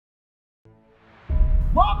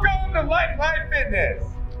Welcome to Lifelight Fitness.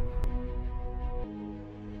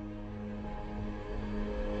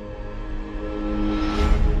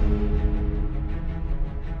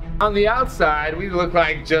 On the outside, we look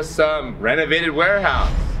like just some renovated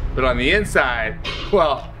warehouse. But on the inside,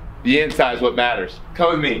 well, the inside is what matters.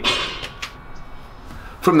 Come with me.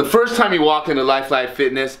 From the first time you walk into Lifelight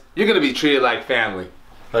Fitness, you're gonna be treated like family.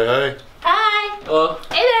 Hey, hey. Hi. Hello.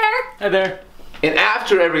 Hey there. Hi there. And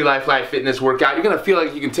after every Lifelight Fitness workout, you're gonna feel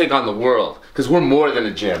like you can take on the world. Because we're more than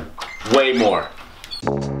a gym. Way more.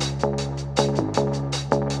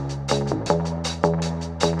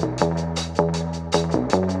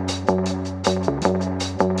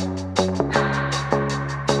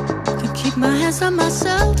 My hands on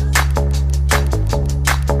myself.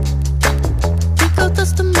 Pick out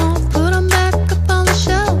dust them off, put them back up on the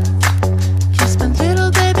shelf. Kiss my little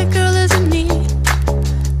baby girl is in need.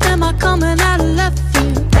 Am I coming out of left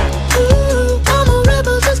field? Ooh, I'm a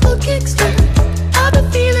rebel just for kicks now. I've been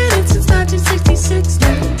feeling it since 1966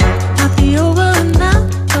 now. Might be over now,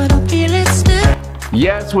 but I feel it still.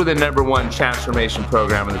 Yes, we're the #1 transformation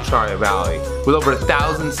program in the Charlie Valley with over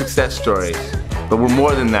 1,000 success stories. But we're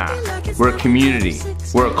more than that. We're a community,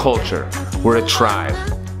 we're a culture, we're a tribe.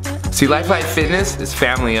 See, Lifelight Fitness is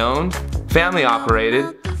family owned, family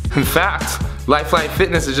operated. In fact, Lifelight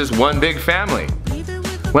Fitness is just one big family.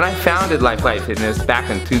 When I founded Lifelight Fitness back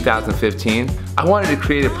in 2015, I wanted to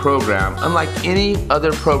create a program unlike any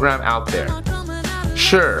other program out there.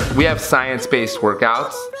 Sure, we have science-based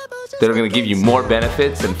workouts that are going to give you more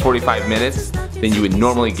benefits in 45 minutes than you would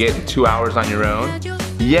normally get in 2 hours on your own.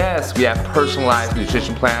 Yes, we have personalized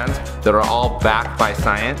nutrition plans that are all backed by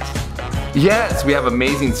science. Yes, we have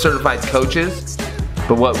amazing certified coaches.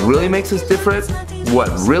 But what really makes us different, what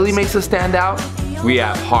really makes us stand out, we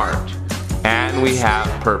have heart and we have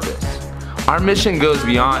purpose. Our mission goes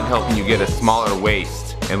beyond helping you get a smaller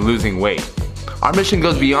waist and losing weight. Our mission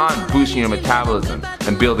goes beyond boosting your metabolism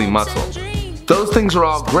and building muscle. Those things are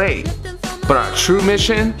all great, but our true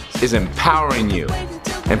mission is empowering you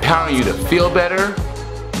to feel better,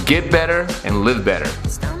 get better, and live better.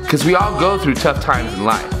 Because we all go through tough times in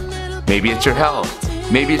life. Maybe it's your health,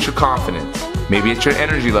 maybe it's your confidence, maybe it's your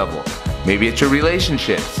energy level, maybe it's your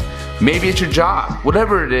relationships, maybe it's your job.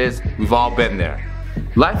 Whatever it is, we've all been there.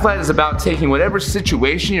 Lifelight is about taking whatever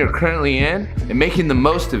situation you're currently in and making the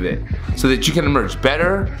most of it so that you can emerge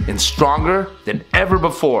better and stronger than ever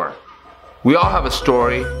before. We all have a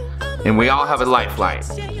story and we all have a lifelight.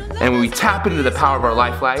 And when we tap into the power of our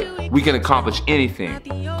lifelight, we can accomplish anything.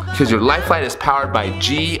 Because your lifelight is powered by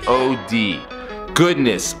G-O-D.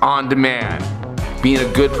 Goodness on demand. Being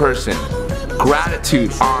a good person.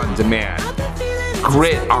 Gratitude on demand.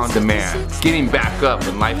 Grit on demand. Getting back up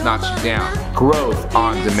when life knocks you down. Growth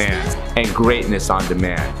on demand. And greatness on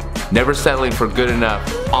demand. Never settling for good enough.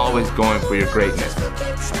 Always going for your greatness.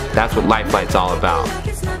 That's what Lifelight's all about.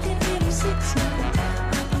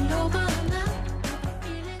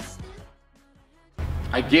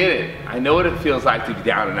 I get it. I know what it feels like to be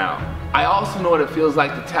down and out. I also know what it feels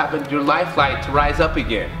like to tap into your lifelight to rise up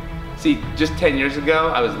again. See, just 10 years ago,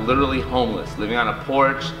 I was literally homeless, living on a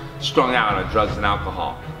porch, strung out on drugs and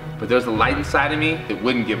alcohol. But there was a light inside of me that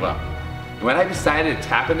wouldn't give up. And when I decided to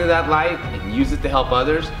tap into that light and use it to help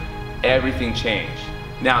others, everything changed.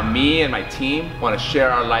 Now me and my team want to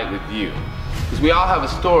share our light with you. Because we all have a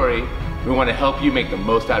story, we want to help you make the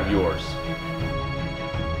most out of yours.